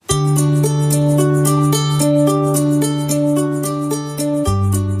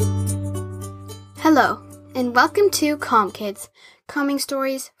Welcome to Calm Kids, calming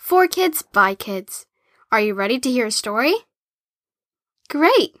stories for kids by kids. Are you ready to hear a story?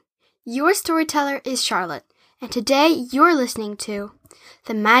 Great! Your storyteller is Charlotte, and today you're listening to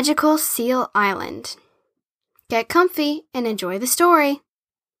The Magical Seal Island. Get comfy and enjoy the story.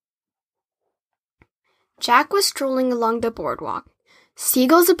 Jack was strolling along the boardwalk,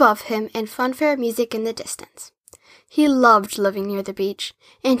 seagulls above him and funfair music in the distance. He loved living near the beach,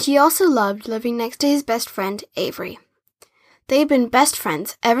 and he also loved living next to his best friend, Avery. They had been best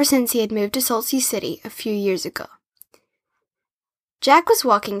friends ever since he had moved to Salt Sea City a few years ago. Jack was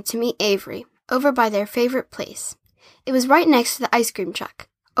walking to meet Avery over by their favorite place. It was right next to the ice cream truck,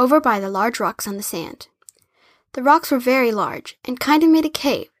 over by the large rocks on the sand. The rocks were very large and kind of made a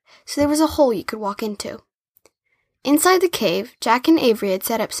cave, so there was a hole you could walk into. Inside the cave, Jack and Avery had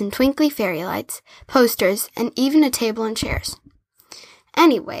set up some twinkly fairy lights, posters, and even a table and chairs.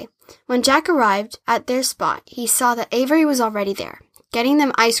 Anyway, when Jack arrived at their spot, he saw that Avery was already there, getting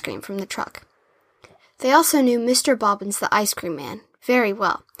them ice cream from the truck. They also knew Mr. Bobbins, the ice cream man, very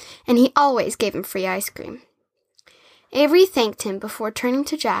well, and he always gave him free ice cream. Avery thanked him before turning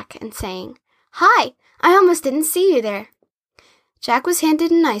to Jack and saying, "Hi, I almost didn't see you there." Jack was handed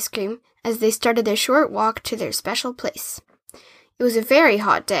an ice cream as they started their short walk to their special place. It was a very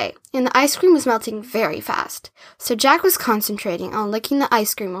hot day, and the ice cream was melting very fast, so Jack was concentrating on licking the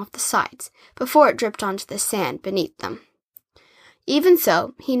ice cream off the sides before it dripped onto the sand beneath them. Even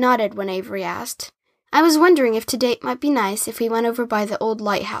so, he nodded when Avery asked, "I was wondering if today it might be nice if we went over by the old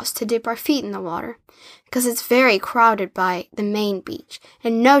lighthouse to dip our feet in the water, because it's very crowded by the main beach,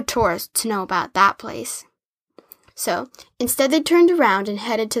 and no tourists know about that place." So, instead they turned around and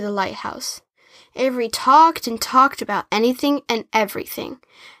headed to the lighthouse. Avery talked and talked about anything and everything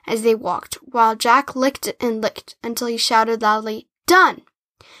as they walked, while Jack licked and licked until he shouted loudly, "Done!"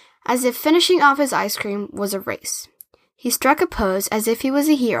 as if finishing off his ice cream was a race. He struck a pose as if he was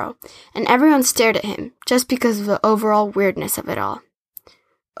a hero, and everyone stared at him just because of the overall weirdness of it all.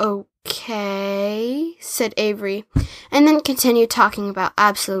 "Okay," said Avery, and then continued talking about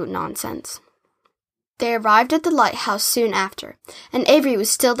absolute nonsense. They arrived at the lighthouse soon after, and Avery was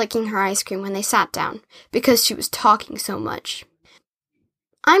still licking her ice cream when they sat down, because she was talking so much.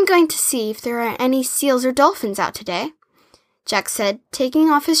 "I'm going to see if there are any seals or dolphins out today," Jack said, taking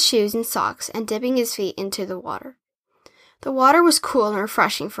off his shoes and socks and dipping his feet into the water. The water was cool and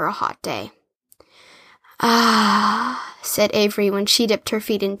refreshing for a hot day. "Ah," said Avery when she dipped her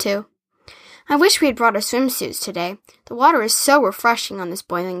feet in too. "I wish we had brought our swimsuits today. The water is so refreshing on this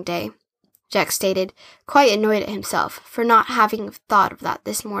boiling day," Jack stated, quite annoyed at himself for not having thought of that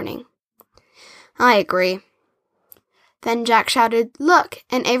this morning. "I agree." Then Jack shouted, "Look!"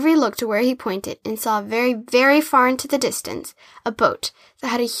 and Avery looked to where he pointed and saw very, very far into the distance a boat that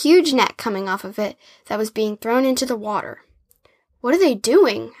had a huge net coming off of it that was being thrown into the water. "What are they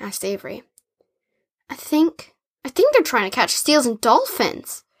doing?" asked Avery. I think they're trying to catch seals and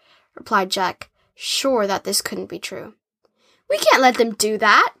dolphins," replied Jack, sure that this couldn't be true. "We can't let them do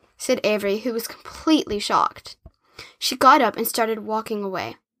that," said Avery, who was completely shocked. She got up and started walking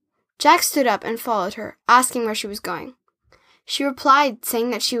away. Jack stood up and followed her, asking where she was going. She replied,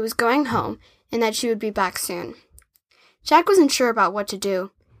 saying that she was going home and that she would be back soon. Jack wasn't sure about what to do.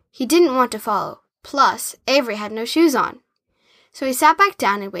 He didn't want to follow. Plus, Avery had no shoes on. So he sat back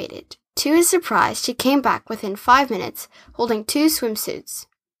down and waited. To his surprise, she came back within 5 minutes, holding 2 swimsuits.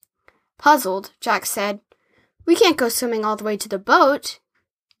 Puzzled, Jack said, "We can't go swimming all the way to the boat."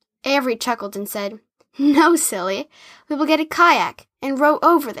 Avery chuckled and said, "No, silly. We will get a kayak and row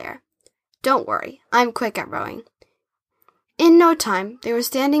over there. Don't worry, I'm quick at rowing." In no time, they were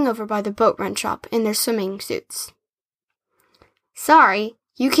standing over by the boat rent shop in their swimming suits. "Sorry,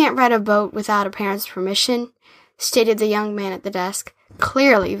 you can't rent a boat without a parent's permission," stated the young man at the desk,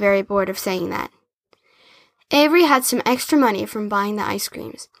 clearly very bored of saying that. Avery had some extra money from buying the ice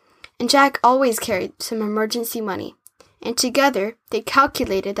creams, and Jack always carried some emergency money, and together they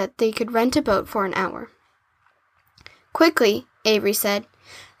calculated that they could rent a boat for an hour. "Quickly," Avery said.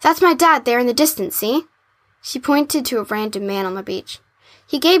 "That's my dad there in the distance, see?" She pointed to a random man on the beach.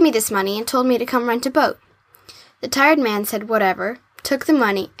 "He gave me this money and told me to come rent a boat." The tired man said whatever, took the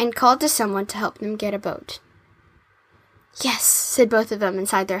money, and called to someone to help them get a boat. "Yes," said both of them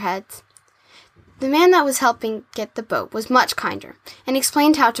inside their heads. The man that was helping get the boat was much kinder, and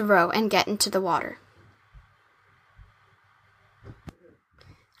explained how to row and get into the water.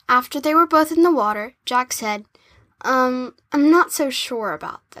 After they were both in the water, Jack said, I'm not so sure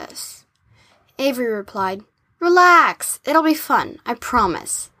about this." Avery replied, "Relax, it'll be fun, I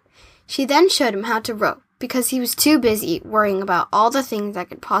promise." She then showed him how to row, because he was too busy worrying about all the things that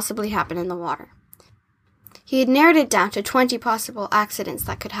could possibly happen in the water. He had narrowed it down to 20 possible accidents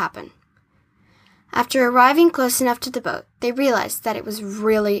that could happen. After arriving close enough to the boat, they realized that it was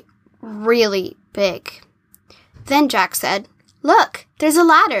really, really big. Then Jack said, "Look, there's a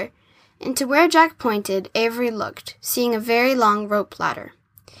ladder." And to where Jack pointed, Avery looked, seeing a very long rope ladder.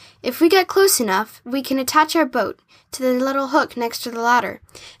 "If we get close enough, we can attach our boat to the little hook next to the ladder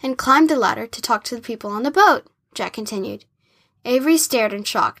and climb the ladder to talk to the people on the boat," Jack continued. Avery stared in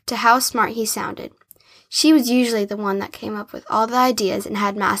shock to how smart he sounded. She was usually the one that came up with all the ideas and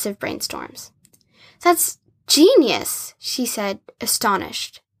had massive brainstorms. "That's genius," she said,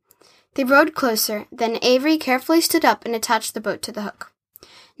 astonished. They rowed closer, then Avery carefully stood up and attached the boat to the hook.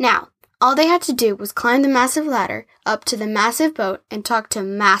 Now, all they had to do was climb the massive ladder up to the massive boat and talk to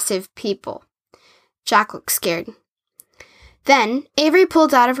massive people. Jack looked scared. Then, Avery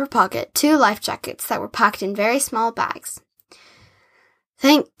pulled out of her pocket 2 life jackets that were packed in very small bags.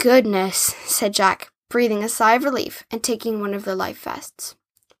 "Thank goodness," said Jack, breathing a sigh of relief and taking one of the life vests.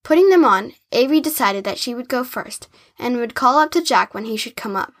 Putting them on, Avery decided that she would go first and would call up to Jack when he should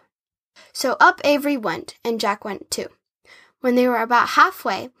come up. So up Avery went, and Jack went too. When they were about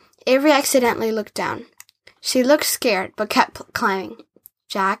halfway, Avery accidentally looked down. She looked scared, but kept climbing.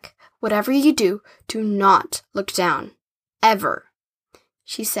 "Jack, whatever you do, do not look down. Ever,"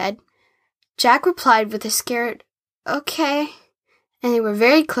 she said. Jack replied with a scared, "Okay," and they were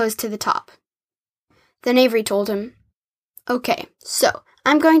very close to the top. Then Avery told him, "Okay, so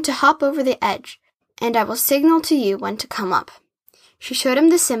I'm going to hop over the edge, and I will signal to you when to come up." She showed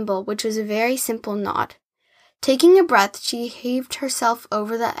him the symbol, which was a very simple nod. Taking a breath, she heaved herself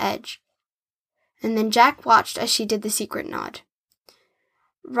over the edge, and then Jack watched as she did the secret nod.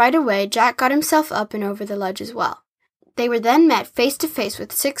 Right away, Jack got himself up and over the ledge as well. They were then met face to face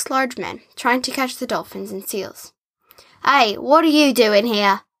with 6 large men, trying to catch the dolphins and seals. "Hey, what are you doing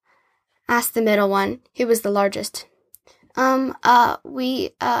here?" asked the middle one, who was the largest.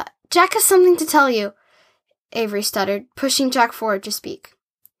 Jack has something to tell you," Avery stuttered, pushing Jack forward to speak.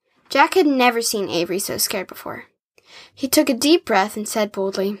 Jack had never seen Avery so scared before. He took a deep breath and said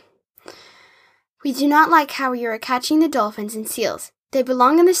boldly, "We do not like how you are catching the dolphins and seals. They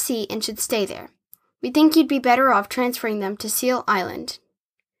belong in the sea and should stay there. We think you'd be better off transferring them to Seal Island."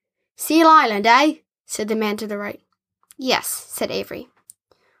 "Seal Island, eh?" said the man to the right. "Yes," said Avery.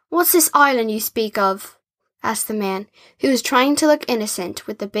 "What's this island you speak of?" asked the man, who was trying to look innocent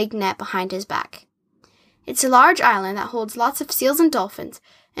with the big net behind his back. "It's a large island that holds lots of seals and dolphins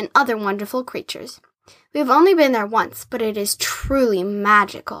and other wonderful creatures. We have only been there once, but it is truly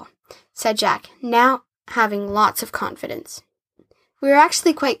magical," said Jack, now having lots of confidence. "We are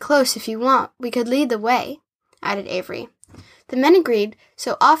actually quite close. If you want, we could lead the way," added Avery. The men agreed,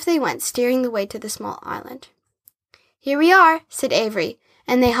 so off they went, steering the way to the small island. "Here we are," said Avery,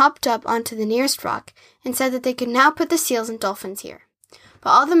 and they hopped up onto the nearest rock and said that they could now put the seals and dolphins here.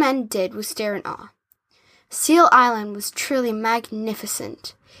 But all the men did was stare in awe. Seal Island was truly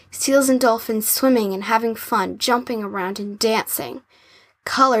magnificent. Seals and dolphins swimming and having fun, jumping around and dancing.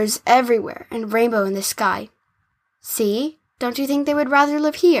 Colors everywhere and rainbow in the sky. "See? Don't you think they would rather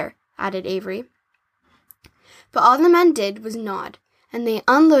live here?" added Avery. But all the men did was nod, and they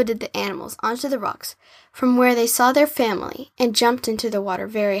unloaded the animals onto the rocks from where they saw their family and jumped into the water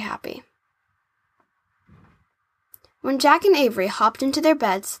very happy. When Jack and Avery hopped into their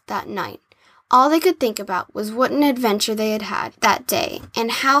beds that night, all they could think about was what an adventure they had had that day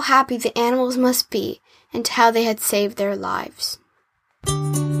and how happy the animals must be and how they had saved their lives.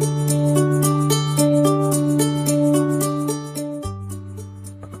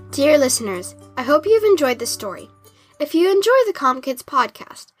 Dear listeners, I hope you've enjoyed this story. If you enjoy the Calm Kids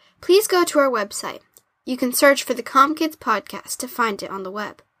podcast, please go to our website. You can search for the Calm Kids podcast to find it on the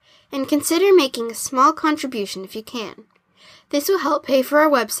web, and consider making a small contribution if you can. This will help pay for our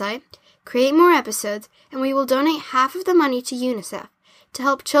website, create more episodes, and we will donate half of the money to UNICEF to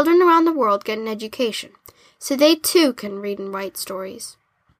help children around the world get an education, so they too can read and write stories.